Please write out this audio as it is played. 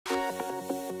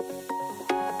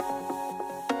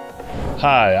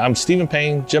Hi, I'm Stephen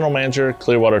Payne, General Manager,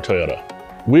 Clearwater Toyota.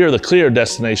 We are the clear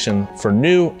destination for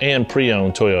new and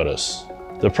pre-owned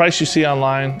Toyotas. The price you see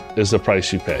online is the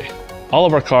price you pay. All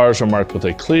of our cars are marked with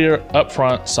a clear,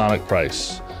 upfront Sonic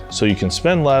price, so you can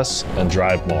spend less and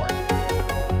drive more.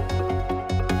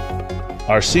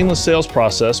 Our seamless sales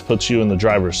process puts you in the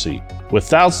driver's seat. With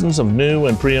thousands of new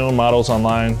and pre-owned models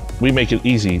online, we make it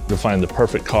easy to find the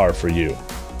perfect car for you.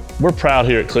 We're proud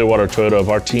here at Clearwater Toyota of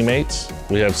our teammates.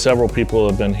 We have several people who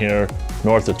have been here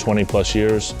north of 20 plus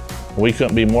years. We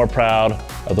couldn't be more proud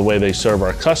of the way they serve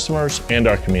our customers and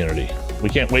our community. We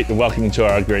can't wait to welcome you to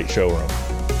our great showroom.